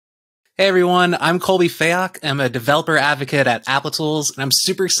Hey everyone, I'm Colby Fayok. I'm a developer advocate at Applitools, and I'm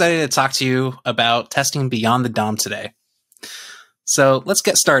super excited to talk to you about testing beyond the DOM today. So let's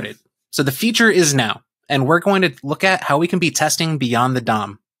get started. So the future is now, and we're going to look at how we can be testing beyond the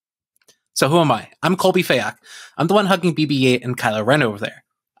DOM. So who am I? I'm Colby Fayok. I'm the one hugging BB-8 and Kylo Ren over there.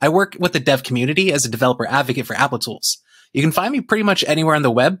 I work with the dev community as a developer advocate for Applitools. You can find me pretty much anywhere on the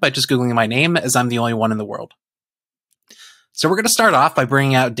web by just Googling my name, as I'm the only one in the world. So we're going to start off by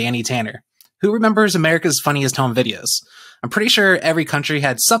bringing out Danny Tanner. Who remembers America's Funniest Home Videos? I'm pretty sure every country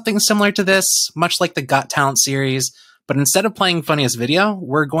had something similar to this, much like the Got Talent series, but instead of playing Funniest Video,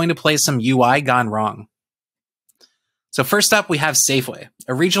 we're going to play some UI gone wrong. So first up, we have Safeway,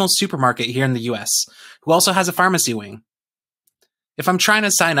 a regional supermarket here in the US, who also has a pharmacy wing. If I'm trying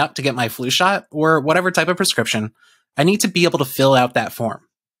to sign up to get my flu shot, or whatever type of prescription, I need to be able to fill out that form.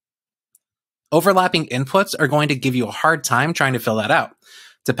 Overlapping inputs are going to give you a hard time trying to fill that out.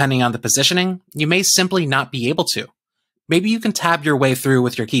 Depending on the positioning, you may simply not be able to. Maybe you can tab your way through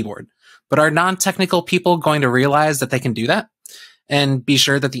with your keyboard, but are non-technical people going to realize that they can do that and be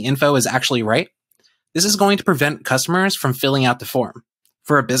sure that the info is actually right? This is going to prevent customers from filling out the form.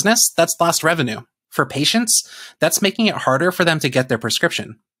 For a business, that's lost revenue. For patients, that's making it harder for them to get their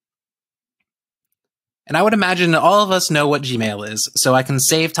prescription. And I would imagine all of us know what Gmail is, so I can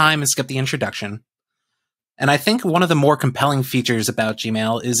save time and skip the introduction. And I think one of the more compelling features about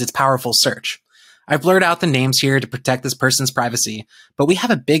Gmail is its powerful search. I've blurred out the names here to protect this person's privacy, but we have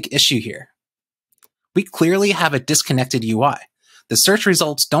a big issue here. We clearly have a disconnected UI. The search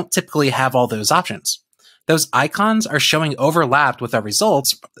results don't typically have all those options. Those icons are showing overlapped with our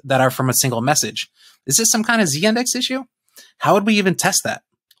results that are from a single message. Is this some kind of z-index issue? How would we even test that?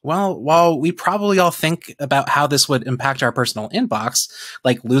 Well, while we probably all think about how this would impact our personal inbox,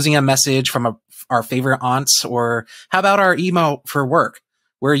 like losing a message from our favorite aunts, or how about our email for work,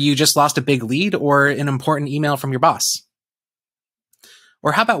 where you just lost a big lead or an important email from your boss?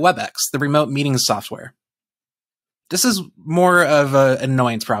 Or how about WebEx, the remote meeting software? This is more of an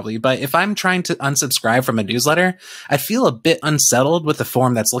annoyance probably, but if I'm trying to unsubscribe from a newsletter, I feel a bit unsettled with a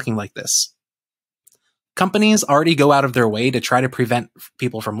form that's looking like this. Companies already go out of their way to try to prevent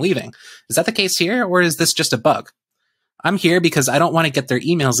people from leaving. Is that the case here, or is this just a bug? I'm here because I don't want to get their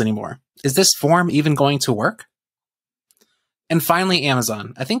emails anymore. Is this form even going to work? And finally,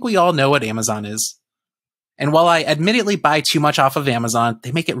 Amazon. I think we all know what Amazon is. And while I admittedly buy too much off of Amazon,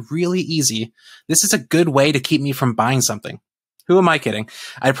 they make it really easy. This is a good way to keep me from buying something. Who am I kidding?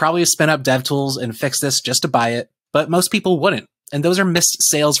 I'd probably spin up DevTools and fix this just to buy it, but most people wouldn't. And those are missed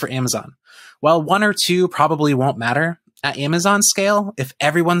sales for Amazon. While one or two probably won't matter, at Amazon scale, if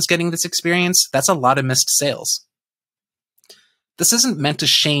everyone's getting this experience, that's a lot of missed sales. This isn't meant to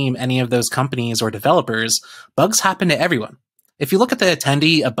shame any of those companies or developers. Bugs happen to everyone. If you look at the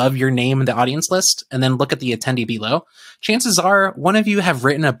attendee above your name in the audience list, and then look at the attendee below, chances are one of you have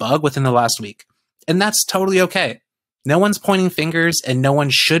written a bug within the last week. And that's totally okay. No one's pointing fingers, and no one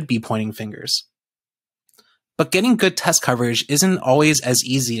should be pointing fingers. But getting good test coverage isn't always as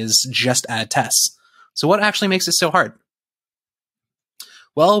easy as just add tests. So what actually makes it so hard?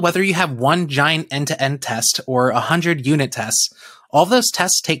 Well, whether you have one giant end-to-end test or 100 unit tests, all those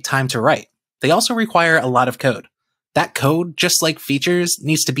tests take time to write. They also require a lot of code. That code, just like features,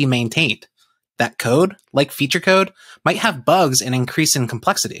 needs to be maintained. That code, like feature code, might have bugs and increase in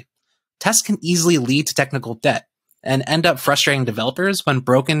complexity. Tests can easily lead to technical debt and end up frustrating developers when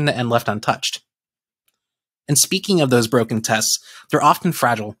broken and left untouched. And speaking of those broken tests, they're often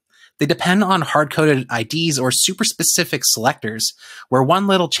fragile. They depend on hard-coded IDs or super specific selectors, where one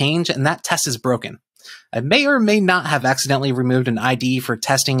little change and that test is broken. I may or may not have accidentally removed an ID for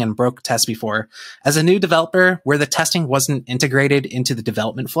testing and broke tests before. As a new developer, where the testing wasn't integrated into the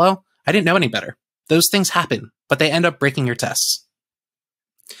development flow, I didn't know any better. Those things happen, but they end up breaking your tests.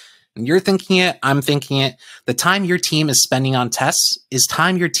 And you're thinking it, I'm thinking it. The time your team is spending on tests is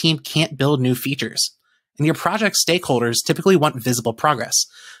time your team can't build new features. And your project stakeholders typically want visible progress.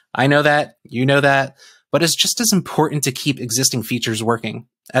 I know that, you know that, but it's just as important to keep existing features working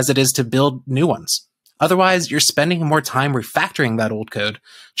as it is to build new ones. Otherwise, you're spending more time refactoring that old code,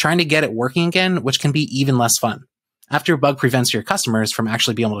 trying to get it working again, which can be even less fun, after a bug prevents your customers from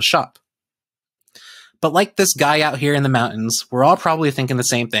actually being able to shop. But like this guy out here in the mountains, we're all probably thinking the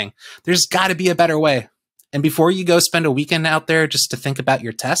same thing. There's got to be a better way. And before you go spend a weekend out there just to think about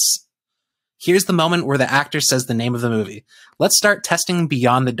your tests, here's the moment where the actor says the name of the movie. Let's start testing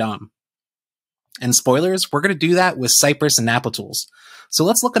beyond the DOM. And spoilers, we're going to do that with Cypress and Applitools. So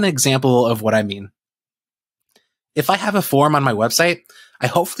let's look at an example of what I mean. If I have a form on my website, I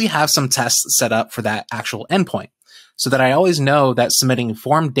hopefully have some tests set up for that actual endpoint. so that I always know that submitting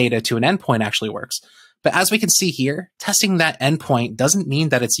form data to an endpoint actually works. But as we can see here, testing that endpoint doesn't mean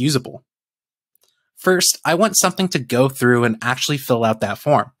that it's usable. First, I want something to go through and actually fill out that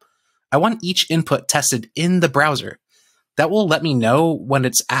form. I want each input tested in the browser. That will let me know when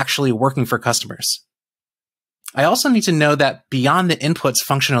it's actually working for customers. I also need to know that beyond the inputs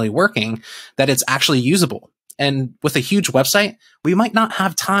functionally working, that it's actually usable. And with a huge website, we might not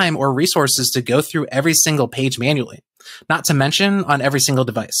have time or resources to go through every single page manually, not to mention on every single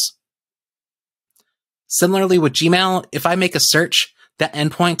device. Similarly with Gmail, if I make a search, that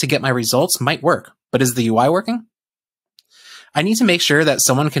endpoint to get my results might work, but is the UI working? I need to make sure that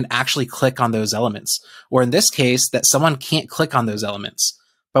someone can actually click on those elements, or in this case, that someone can't click on those elements.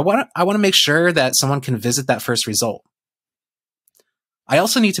 But I want to make sure that someone can visit that first result. I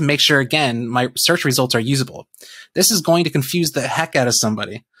also need to make sure, again, my search results are usable. This is going to confuse the heck out of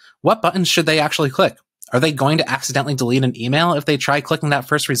somebody. What buttons should they actually click? Are they going to accidentally delete an email if they try clicking that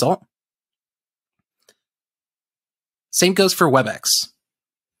first result? Same goes for WebEx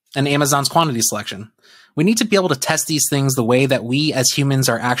and Amazon's quantity selection. We need to be able to test these things the way that we as humans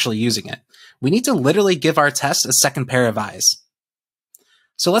are actually using it. We need to literally give our tests a second pair of eyes.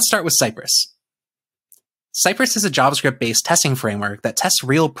 So let's start with Cypress. Cypress is a JavaScript-based testing framework that tests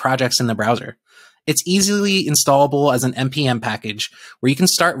real projects in the browser. It's easily installable as an npm package where you can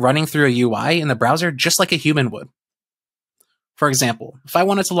start running through a UI in the browser just like a human would. For example, if I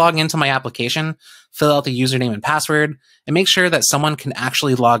wanted to log into my application, fill out the username and password, and make sure that someone can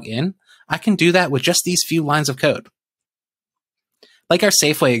actually log in, I can do that with just these few lines of code. Like our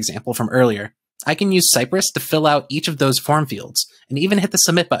Safeway example from earlier, I can use Cypress to fill out each of those form fields and even hit the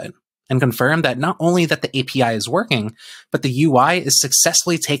submit button and confirm that not only that the API is working, but the UI is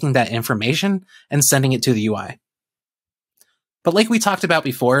successfully taking that information and sending it to the UI. But like we talked about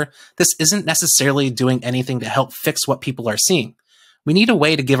before, this isn't necessarily doing anything to help fix what people are seeing. We need a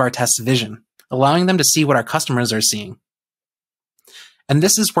way to give our tests vision, allowing them to see what our customers are seeing. And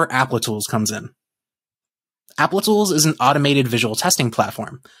this is where Applitools comes in. Applitools is an automated visual testing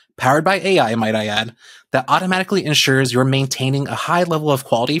platform, powered by AI, might I add, that automatically ensures you're maintaining a high level of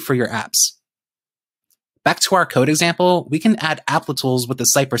quality for your apps. Back to our code example, we can add Applitools with the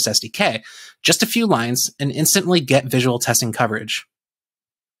Cypress SDK, just a few lines, and instantly get visual testing coverage.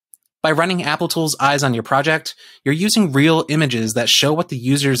 By running Applitools eyes on your project, you're using real images that show what the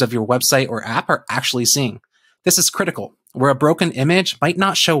users of your website or app are actually seeing. This is critical, where a broken image might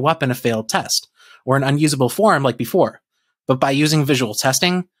not show up in a failed test, or an unusable form like before. But by using visual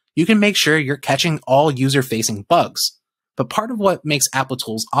testing, you can make sure you're catching all user-facing bugs. But part of what makes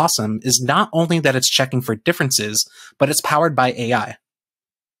Applitools awesome is not only that it's checking for differences, but it's powered by AI.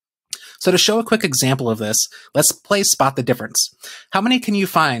 So to show a quick example of this, let's play Spot the Difference. How many can you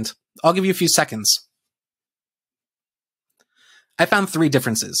find? I'll give you a few seconds. I found 3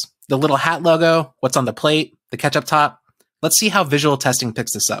 differences. The little hat logo, what's on the plate, the ketchup top. Let's see how visual testing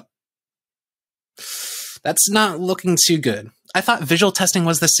picks this up. That's not looking too good. I thought visual testing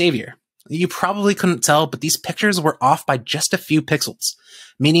was the savior. You probably couldn't tell, but these pictures were off by just a few pixels,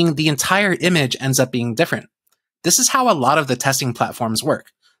 meaning the entire image ends up being different. This is how a lot of the testing platforms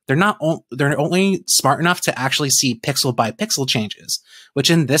work. They're only smart enough to actually see pixel by pixel changes, which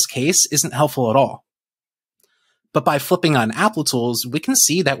in this case isn't helpful at all. But by flipping on Applitools, we can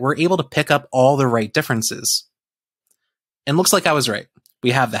see that we're able to pick up all the right differences. And looks like I was right.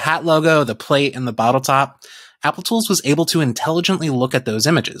 We have the hat logo, the plate, and the bottle top. Applitools was able to intelligently look at those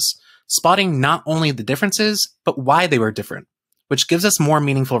images, spotting not only the differences, but why they were different, which gives us more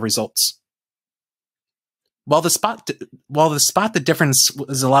meaningful results. While the spot the difference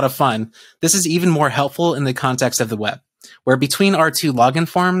was a lot of fun, this is even more helpful in the context of the web, where between our 2 login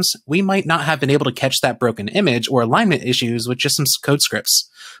forms, we might not have been able to catch that broken image or alignment issues with just some code scripts,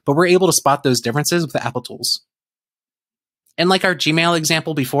 but we're able to spot those differences with the Applitools. And like our Gmail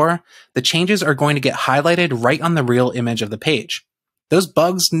example before, the changes are going to get highlighted right on the real image of the page. Those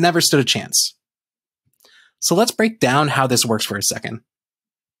bugs never stood a chance. So let's break down how this works for a second.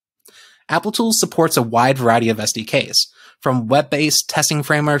 Applitools supports a wide variety of SDKs, from web-based testing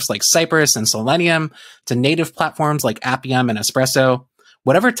frameworks like Cypress and Selenium to native platforms like Appium and Espresso.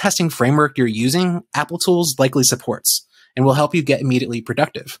 Whatever testing framework you're using, Applitools likely supports and will help you get immediately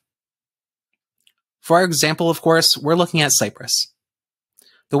productive. For our example, of course, we're looking at Cypress.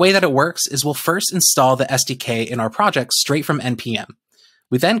 The way that it works is we'll first install the SDK in our project straight from npm.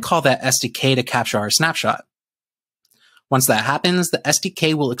 We then call that SDK to capture our snapshot. Once that happens, the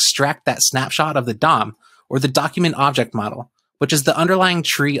SDK will extract that snapshot of the DOM, or the document object model, which is the underlying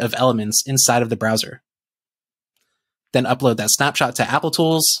tree of elements inside of the browser. Then upload that snapshot to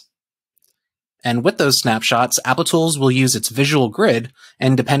Applitools, And with those snapshots, Applitools will use its visual grid,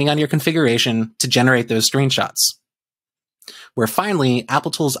 and depending on your configuration, to generate those screenshots. Where finally,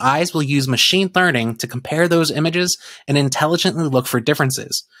 Applitools' eyes will use machine learning to compare those images and intelligently look for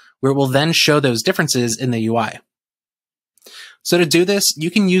differences, where it will then show those differences in the UI. So to do this, you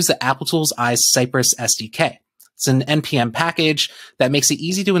can use the Applitools Eyes Cypress SDK. It's an NPM package that makes it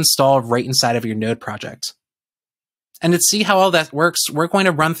easy to install right inside of your Node project. And to see how all that works, we're going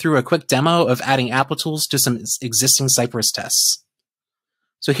to run through a quick demo of adding Applitools to some existing Cypress tests.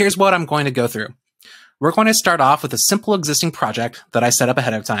 So here's what I'm going to go through. We're going to start off with a simple existing project that I set up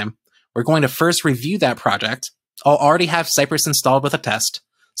ahead of time. We're going to first review that project. I'll already have Cypress installed with a test,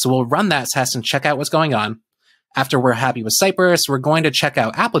 so we'll run that test and check out what's going on. After we're happy with Cypress, we're going to check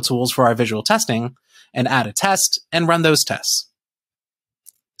out Applitools for our visual testing and add a test and run those tests.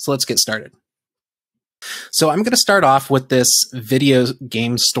 So let's get started. So I'm going to start off with this video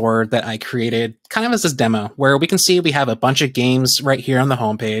game store that I created kind of as this demo, where we can see we have a bunch of games right here on the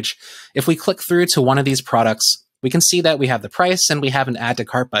homepage. If we click through to one of these products, we can see that we have the price and we have an add to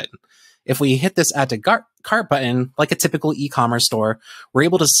cart button. If we hit this add to cart button, like a typical e-commerce store, we're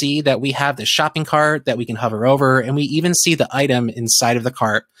able to see that we have the shopping cart that we can hover over, and we even see the item inside of the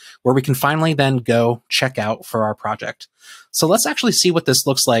cart where we can finally then go check out for our project. So let's actually see what this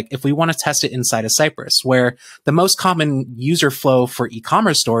looks like if we want to test it inside of Cypress, where the most common user flow for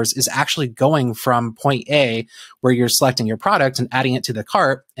e-commerce stores is actually going from point A, where you're selecting your product and adding it to the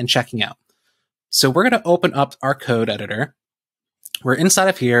cart and checking out. So we're going to open up our code editor. We're inside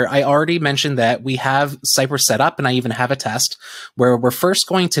of here. I already mentioned that we have Cypress set up, and I even have a test where we're first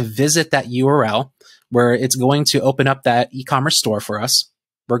going to visit that URL where it's going to open up that e-commerce store for us.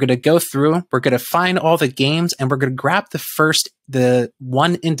 We're going to go through, we're going to find all the games, and we're going to grab the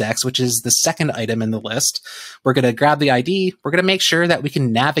one index, which is the second item in the list. We're going to grab the ID. We're going to make sure that we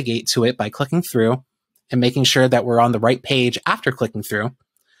can navigate to it by clicking through and making sure that we're on the right page after clicking through.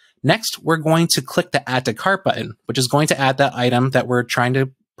 Next, we're going to click the Add to Cart button, which is going to add that item that we're trying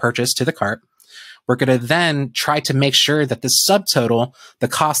to purchase to the cart. We're going to then try to make sure that the subtotal, the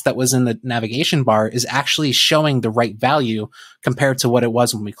cost that was in the navigation bar, is actually showing the right value compared to what it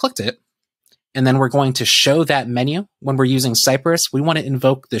was when we clicked it. And then we're going to show that menu. When we're using Cypress, we want to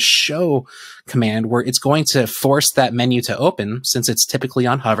invoke the show command where it's going to force that menu to open since it's typically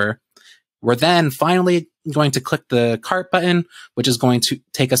on hover. We're then finally going to click the cart button, which is going to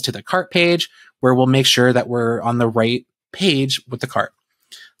take us to the cart page, where we'll make sure that we're on the right page with the cart.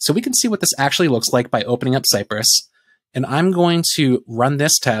 So we can see what this actually looks like by opening up Cypress. And I'm going to run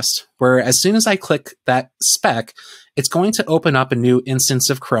this test where as soon as I click that spec, it's going to open up a new instance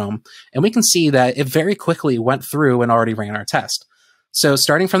of Chrome. And we can see that it very quickly went through and already ran our test. So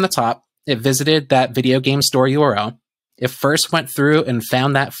starting from the top, it visited that video game store URL. It first went through and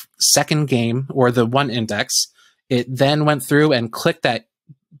found that second game, or the one index. It then went through and clicked that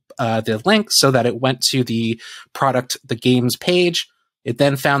the link so that it went to the product, the games page. It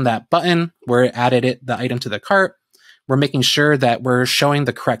then found that button where it added the item to the cart. We're making sure that we're showing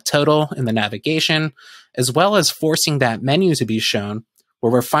the correct total in the navigation, as well as forcing that menu to be shown,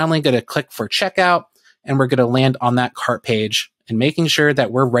 where we're finally going to click for checkout, and we're going to land on that cart page and making sure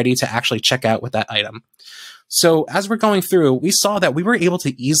that we're ready to actually check out with that item. So as we're going through, we saw that we were able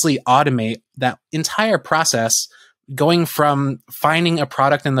to easily automate that entire process, going from finding a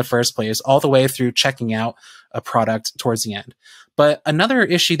product in the first place all the way through checking out a product towards the end. But another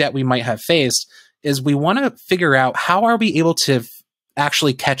issue that we might have faced is we want to figure out how are we able to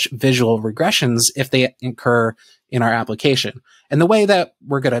actually catch visual regressions if they occur in our application. And the way that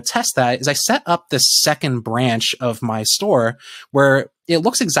we're going to test that is I set up this second branch of my store where it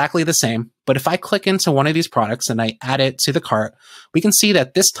looks exactly the same, but if I click into one of these products and I add it to the cart, we can see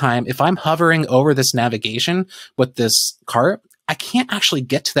that this time, if I'm hovering over this navigation with this cart, I can't actually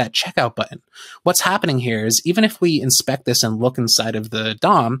get to that checkout button. What's happening here is even if we inspect this and look inside of the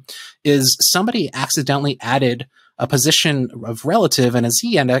DOM, is somebody accidentally added a position of relative and a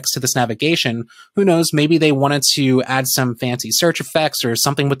Z index to this navigation. Who knows, maybe they wanted to add some fancy search effects or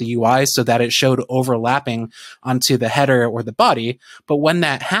something with the UI so that it showed overlapping onto the header or the body. But when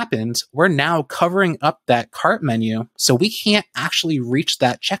that happened, we're now covering up that cart menu, so we can't actually reach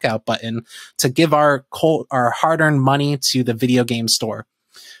that checkout button to give our hard-earned money to the video game store.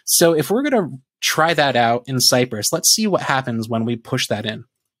 So if we're going to try that out in Cypress, let's see what happens when we push that in.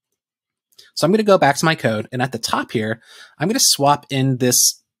 So I'm going to go back to my code, and at the top here, I'm going to swap in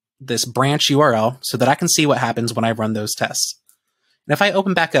this branch URL so that I can see what happens when I run those tests. And if I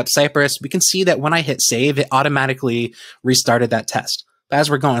open back up Cypress, we can see that when I hit save, it automatically restarted that test. But as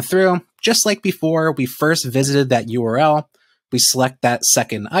we're going through, just like before, we first visited that URL, we select that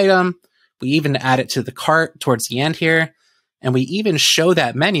second item, We even add it to the cart towards the end here. And we even show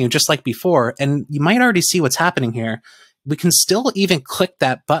that menu just like before. And you might already see what's happening here. We can still even click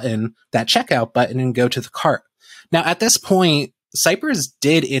that button, that checkout button, and go to the cart. Now, at this point, Cypress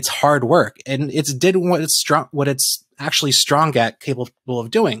did its hard work, and it's did what it's actually strong at, capable of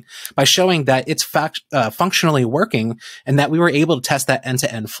doing, by showing that it's functionally working and that we were able to test that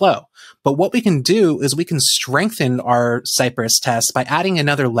end-to-end flow. But what we can do is we can strengthen our Cypress test by adding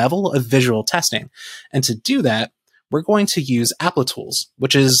another level of visual testing. And to do that, we're going to use Applitools,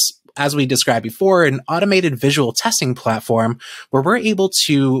 which is, as we described before, an automated visual testing platform where we're able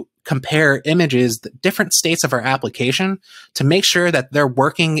to compare images, different states of our application, to make sure that they're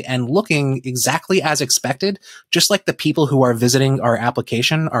working and looking exactly as expected, just like the people who are visiting our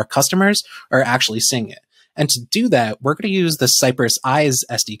application, our customers, are actually seeing it. And to do that, we're going to use the Cypress Eyes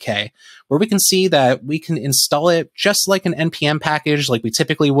SDK, where we can see that we can install it just like an NPM package, like we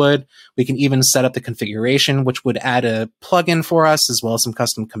typically would. We can even set up the configuration, which would add a plugin for us, as well as some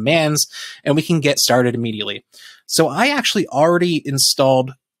custom commands, and we can get started immediately. So I actually already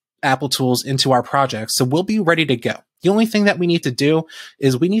installed Applitools into our project, so we'll be ready to go. The only thing that we need to do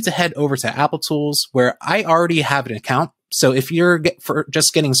is we need to head over to Applitools, where I already have an account. So if you're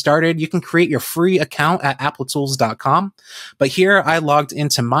just getting started, you can create your free account at Applitools.com. But here I logged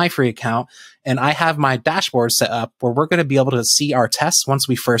into my free account, and I have my dashboard set up where we're going to be able to see our tests once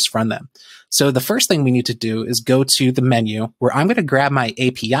we first run them. So the first thing we need to do is go to the menu, where I'm going to grab my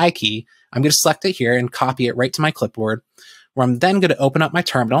API key. I'm going to select it here and copy it right to my clipboard, where I'm then going to open up my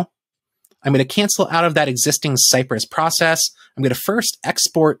terminal. I'm going to cancel out of that existing Cypress process. I'm going to first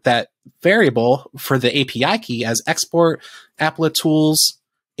export that variable for the API key as export Applitools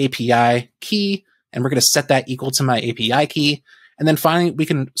API key, and we're going to set that equal to my API key. And then finally, we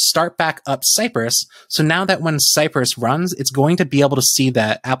can start back up Cypress. So now that when Cypress runs, it's going to be able to see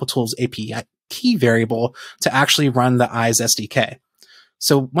that Applitools API key variable to actually run the Eyes SDK.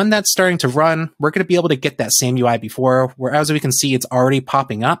 So when that's starting to run, we're going to be able to get that same UI before, where as we can see, it's already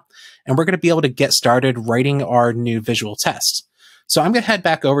popping up, and we're going to be able to get started writing our new visual tests. So I'm going to head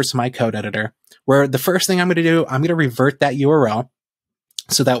back over to my code editor, where the first thing I'm going to do, I'm going to revert that URL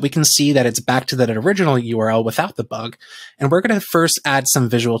so that we can see that it's back to that original URL without the bug. And we're going to first add some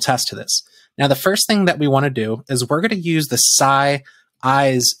visual tests to this. Now, the first thing that we want to do is we're going to use the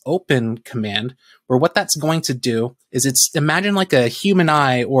Eyes Open command, where what that's going to do is imagine like a human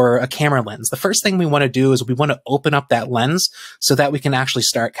eye or a camera lens. The first thing we want to do is we want to open up that lens so that we can actually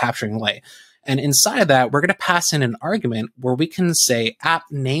start capturing light. And inside of that, we're going to pass in an argument where we can say app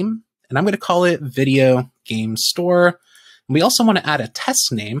name, and I'm going to call it Video Game Store. And we also want to add a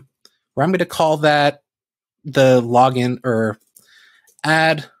test name, where I'm going to call that the login or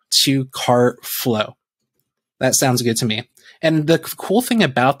add to cart flow. That sounds good to me. And the cool thing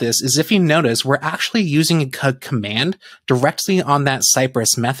about this is, if you notice, we're actually using a command directly on that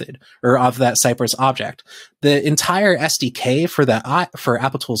Cypress method, or of that Cypress object. The entire SDK for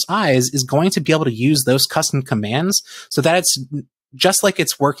Applitools Eyes is going to be able to use those custom commands so that it's just like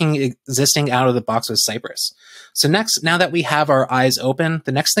it's working, existing out of the box with Cypress. So next, now that we have our eyes open,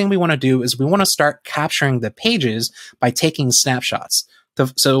 the next thing we want to do is we want to start capturing the pages by taking snapshots.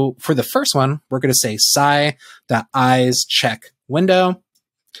 So for the first one, we're going to say Eyes check window,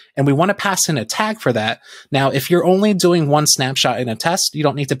 and we want to pass in a tag for that. Now, if you're only doing one snapshot in a test, you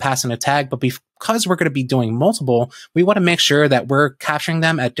don't need to pass in a tag, but because we're going to be doing multiple, we want to make sure that we're capturing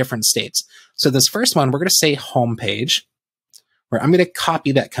them at different states. So this first one, we're going to say homepage, where I'm going to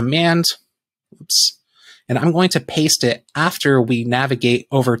copy that command. Oops. And I'm going to paste it after we navigate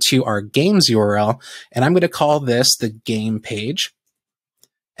over to our games URL, and I'm going to call this the game page.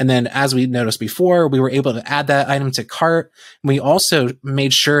 And then, as we noticed before, we were able to add that item to cart. We also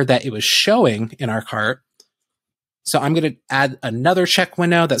made sure that it was showing in our cart. So I'm going to add another check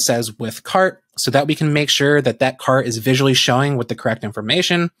window that says with cart, so that we can make sure that that cart is visually showing with the correct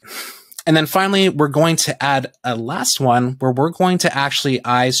information. And then finally, we're going to add a last one where we're going to actually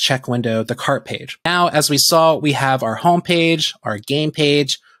eyes check window the cart page. Now, as we saw, we have our home page, our game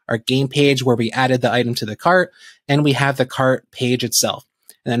page where we added the item to the cart, and we have the cart page itself.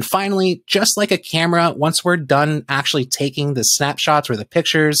 And then finally, just like a camera, once we're done actually taking the snapshots or the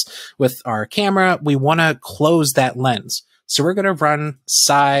pictures with our camera, we want to close that lens. So we're going to run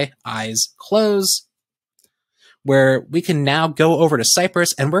eyes close, where we can now go over to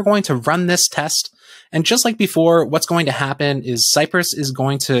Cypress, and we're going to run this test. And just like before, what's going to happen is Cypress is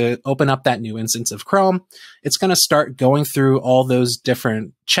going to open up that new instance of Chrome. It's going to start going through all those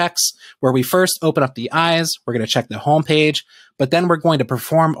different checks, where we first open up the eyes, we're going to check the home page, but then we're going to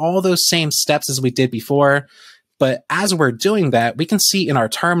perform all those same steps as we did before, But as we're doing that, we can see in our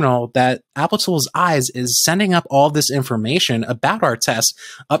terminal that Applitools Eyes is sending up all this information about our test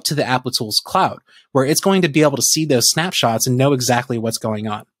up to the Applitools cloud, where it's going to be able to see those snapshots and know exactly what's going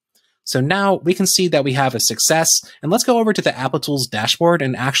on. So now we can see that we have a success, and let's go over to the Applitools dashboard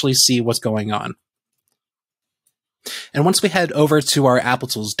and actually see what's going on. And once we head over to our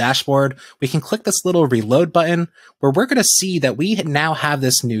Applitools dashboard, we can click this little reload button where we're going to see that we now have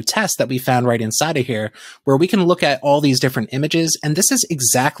this new test that we found right inside of here, where we can look at all these different images. And this is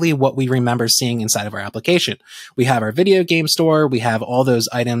exactly what we remember seeing inside of our application. We have our video game store, we have all those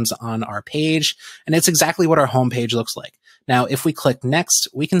items on our page, and it's exactly what our home page looks like. Now, if we click next,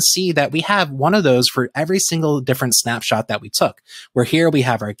 we can see that we have one of those for every single different snapshot that we took. Where here we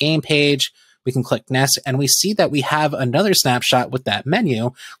have our game page. We can click next and we see that we have another snapshot with that menu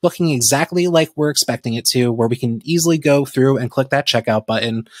looking exactly like we're expecting it to, where we can easily go through and click that checkout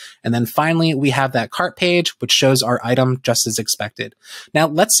button. And then finally, we have that cart page, which shows our item just as expected. Now,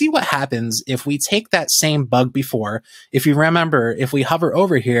 let's see what happens if we take that same bug before. If you remember, if we hover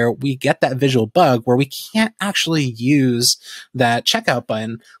over here, we get that visual bug where we can't actually use that checkout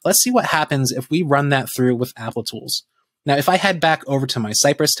button. Let's see what happens if we run that through with Applitools. Now, if I head back over to my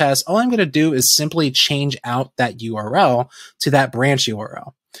Cypress test, all I'm going to do is simply change out that URL to that branch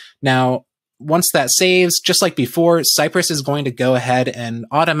URL. Now, once that saves, just like before, Cypress is going to go ahead and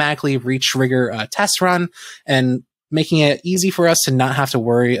automatically re-trigger a test run and making it easy for us to not have to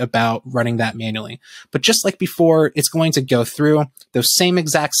worry about running that manually. But just like before, it's going to go through those same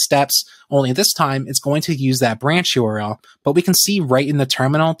exact steps, only this time it's going to use that branch URL, but we can see right in the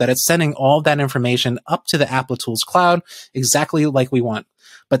terminal that it's sending all of that information up to the Applitools cloud exactly like we want.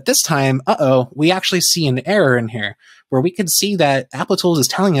 But this time, we actually see an error in here where we could see that Applitools is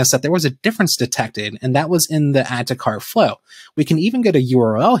telling us that there was a difference detected, and that was in the add to cart flow. We can even get a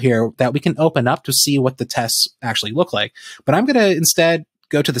URL here that we can open up to see what the tests actually look like. But I'm going to instead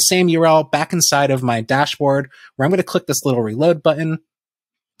go to the same URL back inside of my dashboard where I'm going to click this little reload button.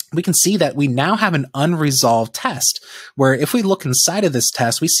 We can see that we now have an unresolved test where if we look inside of this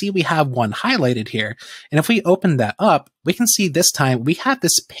test, we see we have one highlighted here. And if we open that up, we can see this time we have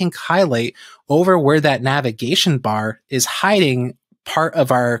this pink highlight over where that navigation bar is hiding part of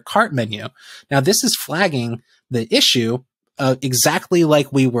our cart menu. Now, this is flagging the issue exactly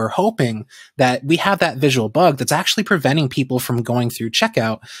like we were hoping, that we have that visual bug that's actually preventing people from going through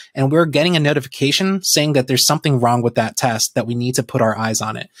checkout. And we're getting a notification saying that there's something wrong with that test, that we need to put our eyes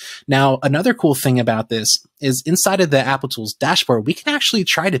on it. Now, another cool thing about this is inside of the Applitools dashboard, we can actually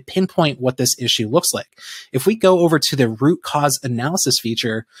try to pinpoint what this issue looks like. If we go over to the root cause analysis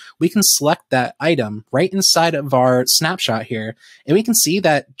feature, we can select that item right inside of our snapshot here. And we can see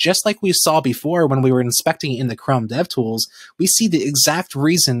that just like we saw before when we were inspecting in the Chrome DevTools, we see the exact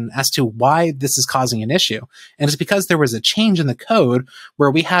reason as to why this is causing an issue. And it's because there was a change in the code where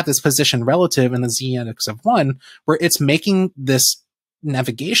we have this position relative in the z-index of 1, where it's making this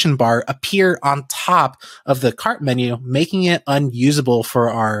navigation bar appear on top of the cart menu, making it unusable for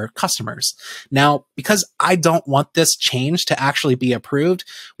our customers. Now, because I don't want this change to actually be approved,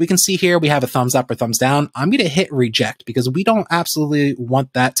 we can see here we have a thumbs up or thumbs down. I'm going to hit reject because we don't absolutely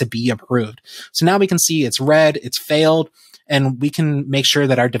want that to be approved. So now we can see it's red, it's failed, and we can make sure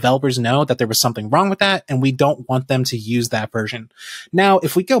that our developers know that there was something wrong with that, and we don't want them to use that version. Now,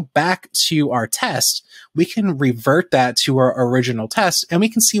 if we go back to our test, we can revert that to our original test, and we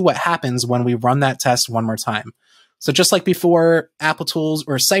can see what happens when we run that test one more time. So just like before, Applitools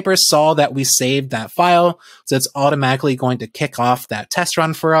or Cypress saw that we saved that file, so it's automatically going to kick off that test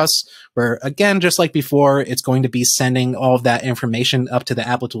run for us, where again, just like before, it's going to be sending all of that information up to the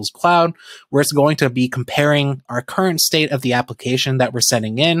Applitools cloud, where it's going to be comparing our current state of the application that we're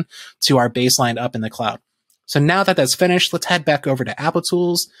sending in to our baseline up in the cloud. So now that that's finished, let's head back over to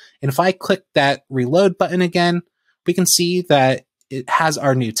Applitools. And if I click that reload button again, we can see that it has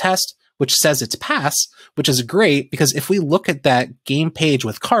our new test, which says it's pass, which is great because if we look at that game page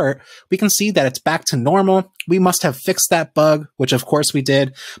with cart, we can see that it's back to normal. We must have fixed that bug, which of course we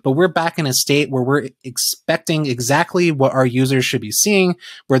did, but we're back in a state where we're expecting exactly what our users should be seeing,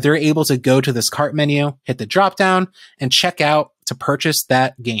 where they're able to go to this cart menu, hit the drop down, and check out to purchase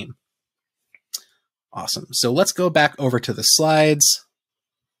that game. Awesome. So let's go back over to the slides.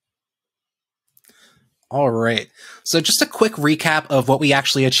 All right. So just a quick recap of what we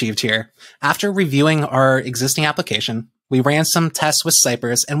actually achieved here. After reviewing our existing application, We ran some tests with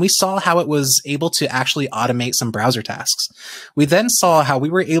Cypress, and we saw how it was able to actually automate some browser tasks. We then saw how we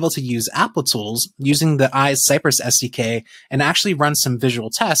were able to use Applitools using the Eyes Cypress SDK and actually run some visual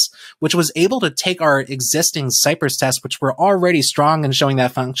tests, which was able to take our existing Cypress tests, which were already strong in showing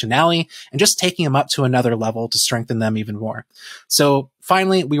that functionality, and just taking them up to another level to strengthen them even more. So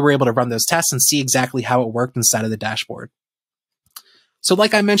finally, we were able to run those tests and see exactly how it worked inside of the dashboard. So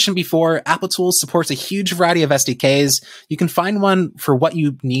like I mentioned before, Applitools supports a huge variety of SDKs. You can find one for what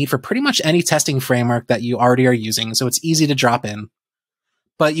you need for pretty much any testing framework that you already are using, so it's easy to drop in.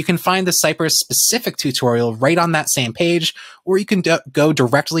 But you can find the Cypress specific tutorial right on that same page, or you can go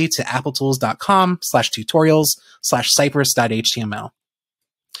directly to applitools.com/tutorials/cypress.html.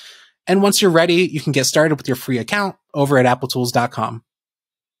 And once you're ready, you can get started with your free account over at applitools.com.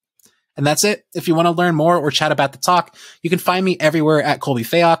 And that's it. If you want to learn more or chat about the talk, you can find me everywhere at Colby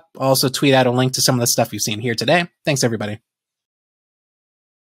Fayok. I'll also tweet out a link to some of the stuff you've seen here today. Thanks, everybody.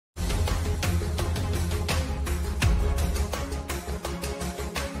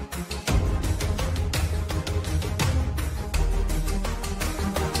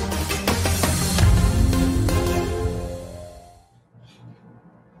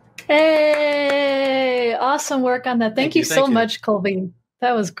 Hey, awesome work on that. Thank you so much, Colby.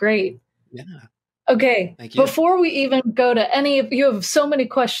 That was great. Yeah. Okay. Before we even go to any of you, have so many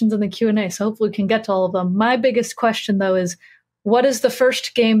questions in the Q&A, so hopefully we can get to all of them. My biggest question, though, is what is the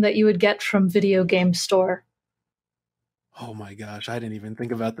first game that you would get from Video Game Store? Oh my gosh, I didn't even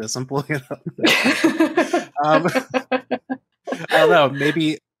think about this. I'm pulling it up. I don't know.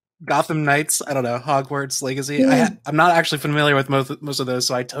 Maybe Gotham Knights. I don't know. Hogwarts Legacy. Yeah. I'm not actually familiar with most of those,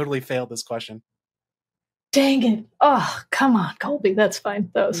 so I totally failed this question. Dang it. Oh, come on, Colby. That's fine.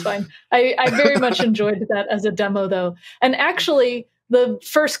 That was fine. I very much enjoyed that as a demo, though. And actually, the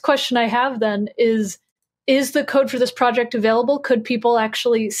first question I have then is the code for this project available? Could people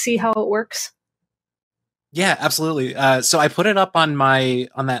actually see how it works? Yeah, absolutely. So I put it up on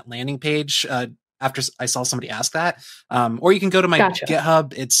that landing page after I saw somebody ask that. Or you can go to my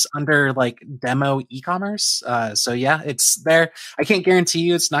GitHub. It's under like demo e-commerce. So yeah, it's there. I can't guarantee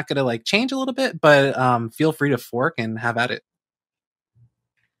you it's not going to like change a little bit, but feel free to fork and have at it.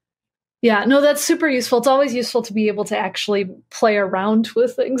 Yeah, no, that's super useful. It's always useful to be able to actually play around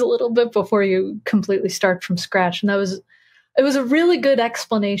with things a little bit before you completely start from scratch. And it was a really good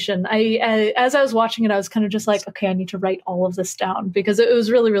explanation. As I was watching it, I was kind of just like, okay, I need to write all of this down because it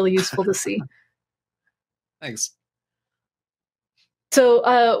was really, really useful to see. Thanks.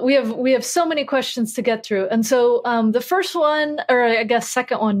 So we have so many questions to get through. And so the first one, or I guess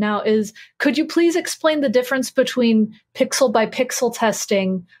second one now, is could you please explain the difference between pixel by pixel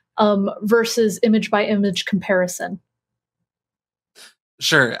testing versus image by image comparison?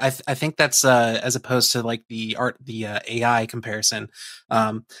 Sure. I think that's as opposed to like the AI comparison.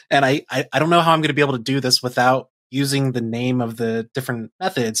 And I don't know how I'm going to be able to do this without using the name of the different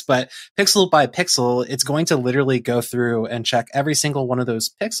methods, but pixel by pixel, it's going to literally go through and check every single one of those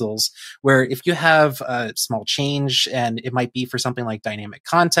pixels, where if you have a small change, and it might be for something like dynamic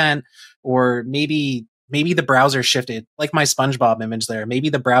content, or maybe the browser shifted, like my SpongeBob image there. Maybe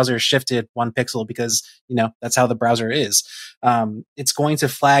the browser shifted 1 pixel because, that's how the browser is. It's going to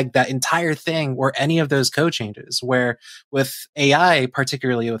flag that entire thing or any of those code changes, where with AI,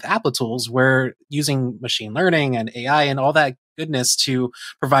 particularly with Applitools, we're using machine learning and AI and all that goodness to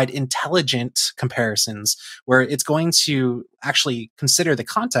provide intelligent comparisons, where it's going to actually consider the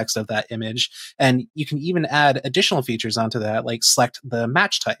context of that image. And you can even add additional features onto that, like select the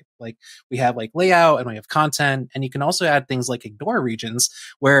match type. Like we have like layout and we have content, and you can also add things like ignore regions,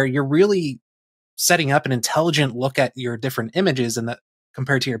 where you're really setting up an intelligent look at your different images and that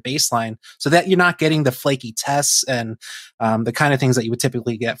compared to your baseline, so that you're not getting the flaky tests and the kind of things that you would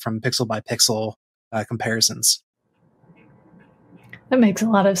typically get from pixel by pixel comparisons. That makes a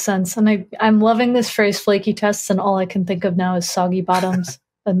lot of sense. And I'm loving this phrase flaky tests, and all I can think of now is soggy bottoms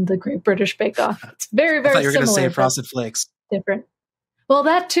and the Great British Bake Off. It's very, very similar. I thought you were going to say frosted flakes. Different. Well,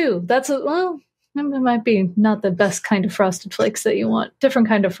 that too. It might be not the best kind of frosted flakes that you want. Different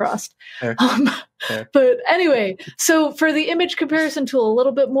kind of frost. Fair. But anyway, so for the image comparison tool, a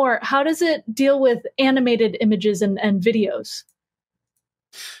little bit more, how does it deal with animated images and videos?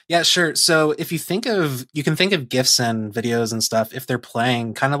 Yeah, sure. So if you can think of GIFs and videos and stuff, if they're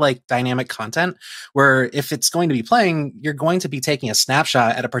playing, kind of like dynamic content, where if it's going to be playing, you're going to be taking a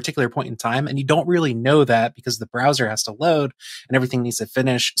snapshot at a particular point in time, and you don't really know that because the browser has to load and everything needs to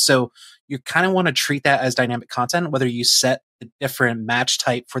finish. So you kind of want to treat that as dynamic content, whether you set the different match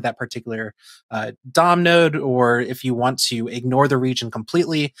type for that particular DOM node, or if you want to ignore the region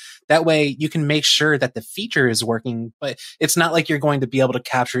completely. That way you can make sure that the feature is working, but it's not like you're going to be able to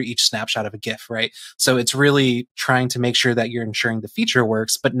capture each snapshot of a GIF, right? So it's really trying to make sure that you're ensuring the feature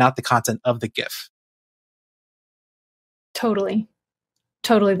works, but not the content of the GIF. Totally.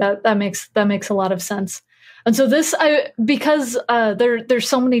 That makes a lot of sense. And so because there's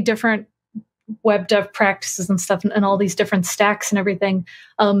so many different web dev practices and stuff, and all these different stacks and everything.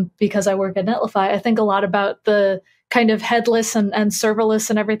 Because I work at Netlify, I think a lot about the kind of headless and serverless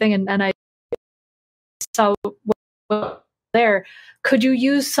and everything. And I saw there, could you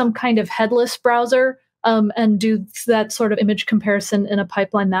use some kind of headless browser and do that sort of image comparison in a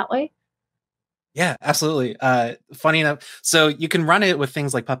pipeline that way? Yeah, absolutely. Funny enough, so you can run it with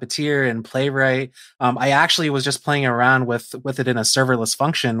things like Puppeteer and Playwright. I actually was just playing around with it in a serverless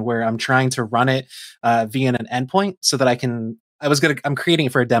function where I'm trying to run it via an endpoint so that I'm creating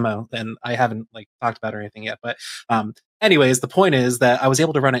it for a demo, and I haven't talked about it or anything yet. But anyways, the point is that I was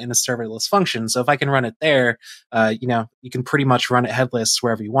able to run it in a serverless function. So if I can run it there, you can pretty much run it headless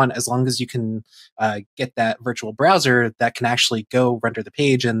wherever you want, as long as you can get that virtual browser that can actually go render the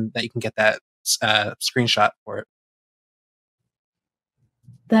page and that you can get that screenshot for it.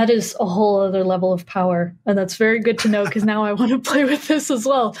 That is a whole other level of power, and that's very good to know, because now I want to play with this as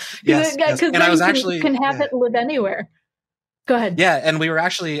well. Yes. And I was actually can have it live anywhere. Go ahead. Yeah, and we were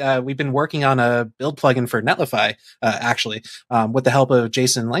actually we've been working on a build plugin for Netlify with the help of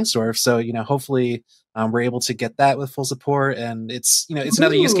Jason Langsdorf. So hopefully we're able to get that with full support, and it's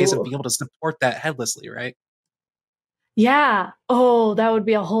another use case of being able to support that headlessly, right? Yeah. Oh, that would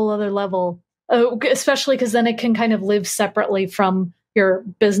be a whole other level. Especially because then it can kind of live separately from your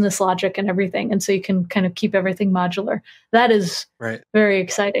business logic and everything. And so you can kind of keep everything modular. That is very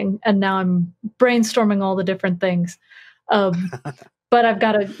exciting. And now I'm brainstorming all the different things. But I've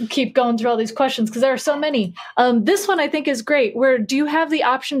got to keep going through all these questions because there are so many. This one I think is great. Where do you have the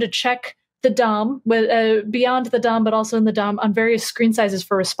option to check the DOM beyond the DOM, but also in the DOM on various screen sizes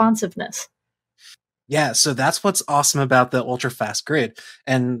for responsiveness? Yeah, so that's what's awesome about the ultra fast grid.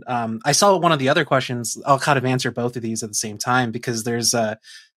 And I saw one of the other questions. I'll kind of answer both of these at the same time, because there's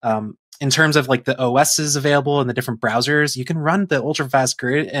in terms of the OSs available and the different browsers, you can run the ultra fast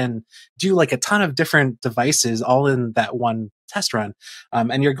grid and do a ton of different devices all in that one test run.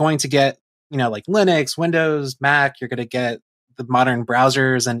 And you're going to get Linux, Windows, Mac. You're going to get the modern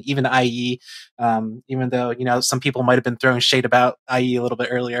browsers and even IE. Even though some people might have been throwing shade about IE a little bit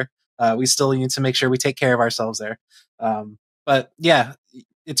earlier. We still need to make sure we take care of ourselves there. But yeah,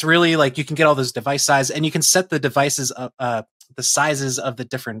 it's really you can get all those device size, and you can set the devices, the sizes of the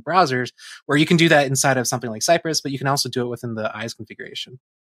different browsers, where you can do that inside of something like Cypress, but you can also do it within the IES configuration.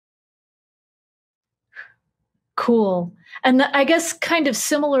 Cool. And I guess kind of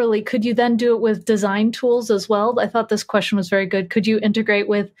similarly, could you then do it with design tools as well? I thought this question was very good. Could you integrate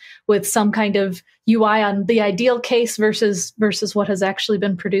with some kind of UI on the ideal case versus what has actually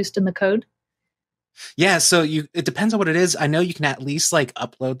been produced in the code? Yeah, so it depends on what it is. I know you can at least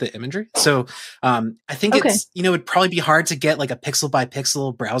upload the imagery. So I think it's it'd probably be hard to get a pixel by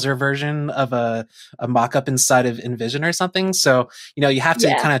pixel browser version of a mock-up inside of InVision or something. So you have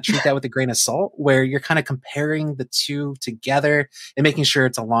to kind of treat that with a grain of salt, where you're kind of comparing the two together and making sure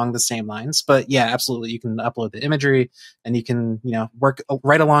it's along the same lines. But yeah, absolutely, you can upload the imagery, and you can work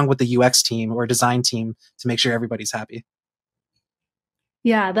right along with the UX team or design team to make sure everybody's happy.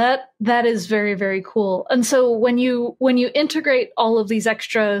 Yeah, that is very, very cool. And so when you integrate all of these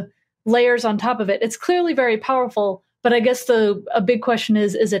extra layers on top of it, it's clearly very powerful. But I guess a big question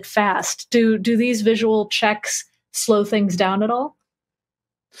is it fast? Do these visual checks slow things down at all?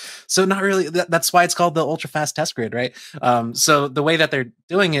 So not really. That's why it's called the ultra fast test grid, right? So the way that they're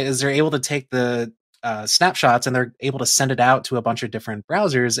doing it is they're able to take the snapshots, and they're able to send it out to a bunch of different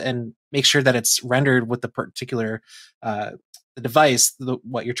browsers and make sure that it's rendered with the particular the device,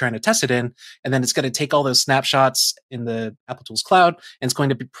 what you're trying to test it in, and then it's going to take all those snapshots in the Applitools cloud, and it's going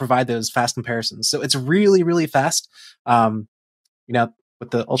to provide those fast comparisons. So it's really, really fast. With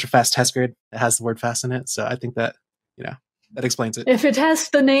the ultra fast test grid, it has the word fast in it. So I think that, that explains it. If it has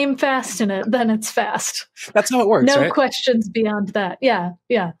the name fast in it, then it's fast. That's how it works. No right? questions beyond that. Yeah.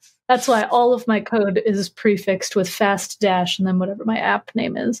 That's why all of my code is prefixed with fast dash and then whatever my app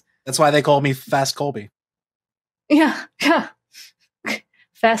name is. That's why they call me Fast Colby. Yeah.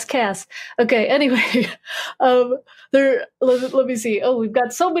 Fast Cass. Okay, anyway, let me see. Oh, we've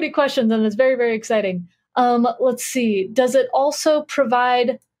got so many questions, and it's very, very exciting. Let's see. Does it also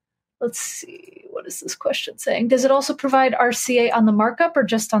provide, let's see, what is this question saying? Does it also provide RCA on the markup or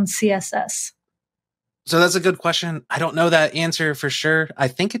just on CSS? So that's a good question. I don't know that answer for sure. I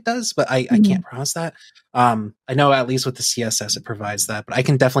think it does, but I can't promise that. I know at least with the CSS it provides that, but I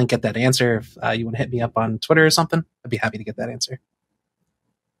can definitely get that answer if you want to hit me up on Twitter or something. I'd be happy to get that answer.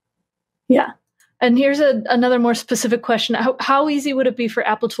 Yeah. And here's another more specific question. How easy would it be for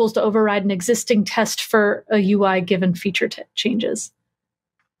Applitools to override an existing test for a UI given feature changes?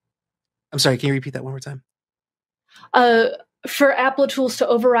 I'm sorry, can you repeat that one more time? For Applitools to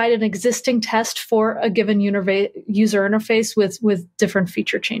override an existing test for a given user interface with different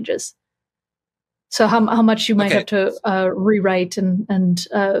feature changes. So how much you might have to rewrite and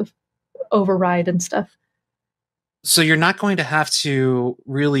override and stuff. So you're not going to have to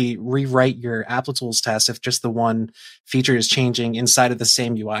really rewrite your Applitools test if just the one feature is changing inside of the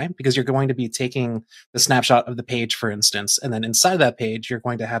same UI, because you're going to be taking the snapshot of the page, for instance, and then inside of that page, you're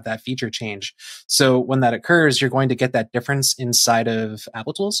going to have that feature change. So when that occurs, you're going to get that difference inside of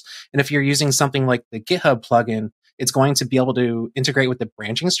Applitools. And if you're using something like the GitHub plugin, it's going to be able to integrate with the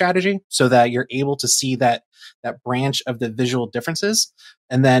branching strategy so that you're able to see that branch of the visual differences.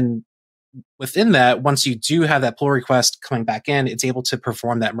 And then within that, once you do have that pull request coming back in, it's able to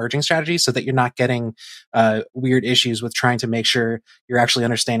perform that merging strategy so that you're not getting weird issues with trying to make sure you're actually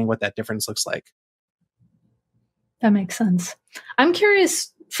understanding what that difference looks like. That makes sense. I'm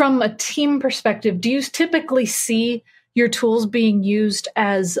curious, from a team perspective, do you typically see your tools being used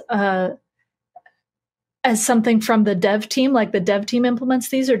as something from the dev team, like the dev team implements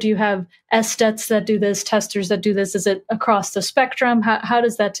these, or do you have SDETs that do this, testers that do this? Is it across the spectrum? How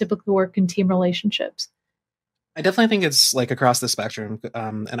does that typically work in team relationships? I definitely think it's like across the spectrum.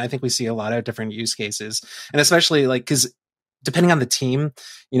 And I think we see a lot of different use cases, and especially like, because depending on the team,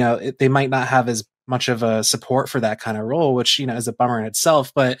 they might not have as much of a support for that kind of role, which, is a bummer in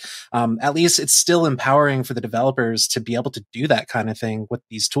itself, but at least it's still empowering for the developers to be able to do that kind of thing with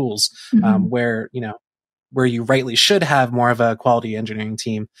these tools, where you rightly should have more of a quality engineering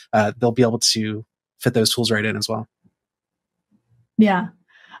team, they'll be able to fit those tools right in as well. Yeah.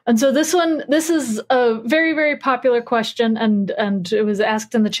 And so this is a very, very popular question, and it was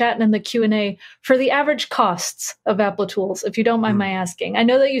asked in the chat and in the Q&A for the average costs of Applitools, if you don't mind my asking. I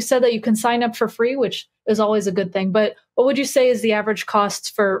know that you said that you can sign up for free, which is always a good thing, but what would you say is the average costs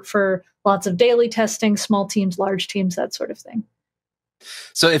for lots of daily testing, small teams, large teams, that sort of thing?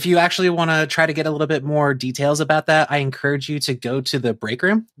 So if you actually want to try to get a little bit more details about that, I encourage you to go to the break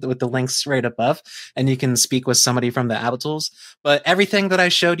room with the links right above, and you can speak with somebody from the Applitools. But everything that I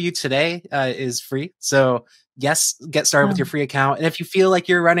showed you today is free. So yes, get started with your free account. And if you feel like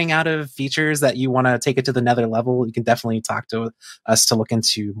you're running out of features that you want to take it to the nether level, you can definitely talk to us to look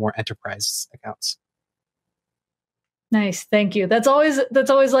into more enterprise accounts. Nice. Thank you. That's always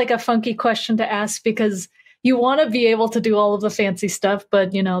like a funky question to ask, because you want to be able to do all of the fancy stuff,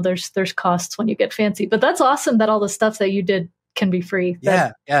 but there's costs when you get fancy. But that's awesome that all the stuff that you did can be free.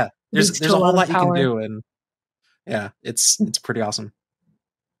 Yeah. There's a whole lot you can do, and yeah, it's pretty awesome.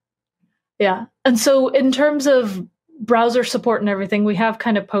 Yeah. And so in terms of browser support and everything, we have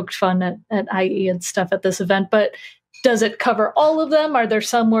kind of poked fun at IE and stuff at this event, but does it cover all of them? Are there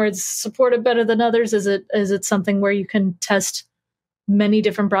some where it's supported better than others? Is it something where you can test many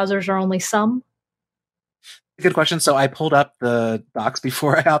different browsers or only some? Good question. So I pulled up the docs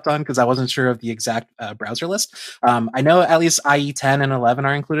before I hopped on because I wasn't sure of the exact browser list. I know at least IE 10 and 11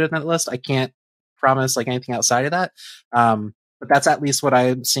 are included in that list. I can't promise like anything outside of that, but that's at least what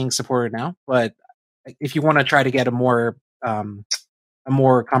I'm seeing supported now. But if you want to try to get a more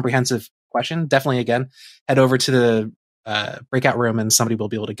comprehensive question, definitely again head over to the breakout room, and somebody will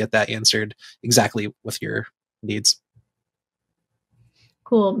be able to get that answered exactly with your needs.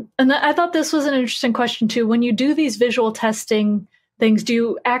 Cool. And I thought this was an interesting question too. When you do these visual testing things, do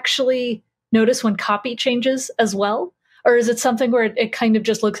you actually notice when copy changes as well? Or is it something where it kind of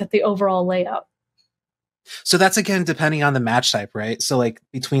just looks at the overall layout? So that's again depending on the match type, right? So like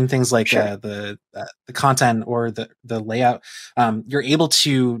between things like the content or the layout, you're able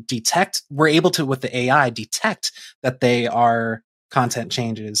to detect. We're able to, with the AI, detect that they are content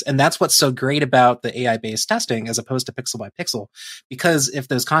changes. And that's what's so great about the AI-based testing as opposed to pixel by pixel. Because if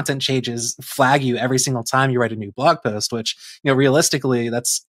those content changes flag you every single time you write a new blog post, which, realistically,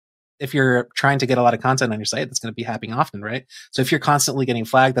 that's, if you're trying to get a lot of content on your site, that's going to be happening often, right? So if you're constantly getting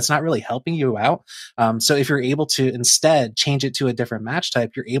flagged, that's not really helping you out. So if you're able to instead change it to a different match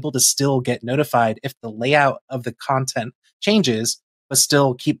type, you're able to still get notified if the layout of the content changes, but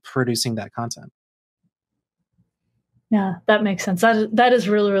still keep producing that content. Yeah, that makes sense. That is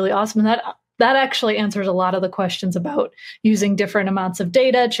really, really awesome. And that actually answers a lot of the questions about using different amounts of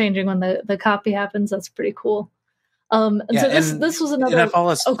data, changing when the copy happens. That's pretty cool. So this was another.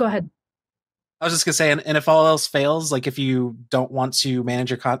 Oh, go ahead. I was just gonna say, and if all else fails, like if you don't want to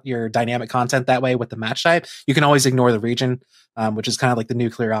manage your dynamic content that way with the match type, you can always ignore the region, which is kind of like the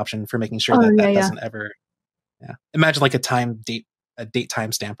nuclear option for making sure Oh that yeah, that yeah. doesn't ever. Yeah, imagine like a date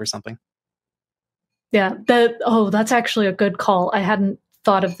timestamp or something. Yeah, that's actually a good call. I hadn't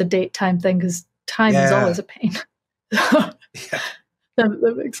thought of the date time thing because time is always Yeah, a pain. yeah.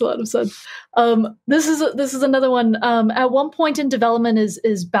 That makes a lot of sense. This is another one. At one point in development,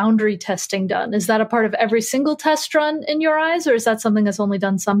 is boundary testing done? Is that a part of every single test run in your eyes, or is that something that's only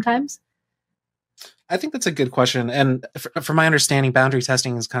done sometimes? I think that's a good question. And from my understanding, boundary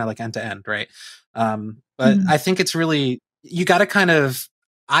testing is kind of like end to end, right? But Mhm. I think it's really, you got to kind of,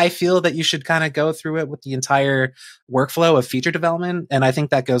 I feel that you should kind of go through it with the entire workflow of feature development. And I think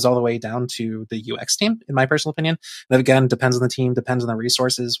that goes all the way down to the UX team, in my personal opinion. That again, depends on the team, depends on the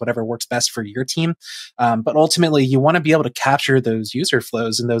resources, whatever works best for your team. But ultimately, you want to be able to capture those user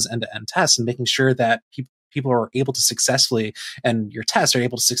flows in those end to end tests and making sure that people are able to successfully, and your tests are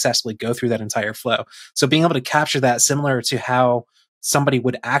able to successfully go through that entire flow. So being able to capture that similar to how somebody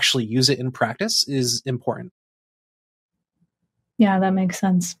would actually use it in practice is important. Yeah, that makes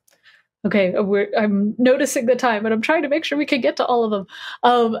sense. Okay, I'm noticing the time, and I'm trying to make sure we can get to all of them.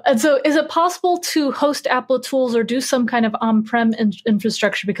 And so, is it possible to host Applitools or do some kind of on-prem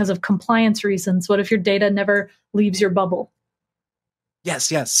infrastructure because of compliance reasons? What if your data never leaves your bubble?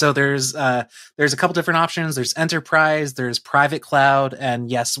 Yes, yes. So there's a couple different options. There's enterprise, there's private cloud,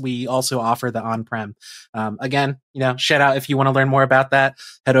 and yes, we also offer the on-prem. Again, shout out if you want to learn more about that.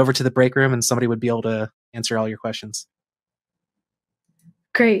 Head over to the break room, and somebody would be able to answer all your questions.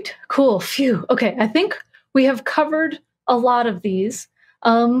 Great, cool, phew. Okay, I think we have covered a lot of these.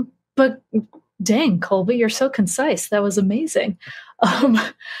 But dang, Colby, you're so concise. That was amazing. Um,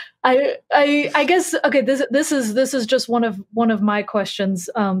 I guess okay. This is just one of my questions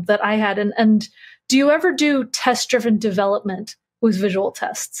that I had. And do you ever do test driven development with visual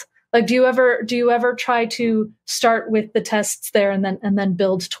tests? Like, do you ever try to start with the tests there and then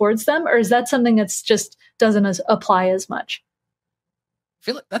build towards them, or is that something that's just doesn't apply as much? I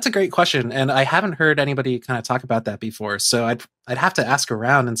feel like that's a great question, and I haven't heard anybody kind of talk about that before. So I'd have to ask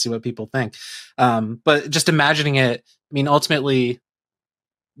around and see what people think. But just imagining it, I mean, ultimately,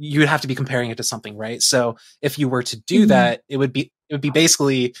 you would have to be comparing it to something, right? So if you were to do Mhm. that, it would be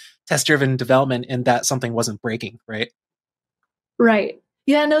basically test driven development in that something wasn't breaking, right? Right.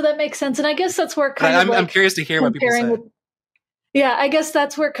 Yeah, no, that makes sense. And I guess that's where But kind of I'm like curious to hear what people comparing say. with yeah, I guess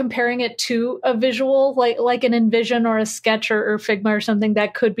that's where comparing it to a visual, like an InVision or a Sketch or Figma or something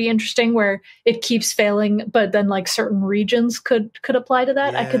that could be interesting where it keeps failing, but then like certain regions could apply to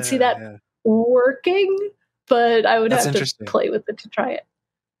that. I could see Yeah, that yeah, working, but I would that's have to interesting. play with it to try it.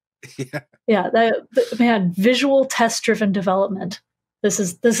 Yeah, Yeah, man, visual test driven development. This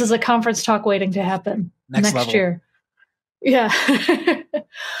is a conference talk waiting to happen next next level. year. Yeah.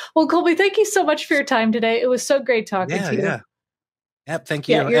 Well, Colby, thank you so much for your time today. It was so great talking Yeah, to you. yeah. Yep. Thank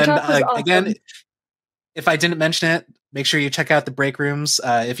Yeah, you. your And talk was again, awesome. if I didn't mention it, make sure you check out the break rooms.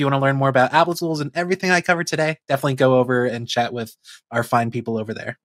 If you want to learn more about Applitools and everything I covered today, definitely go over and chat with our fine people over there.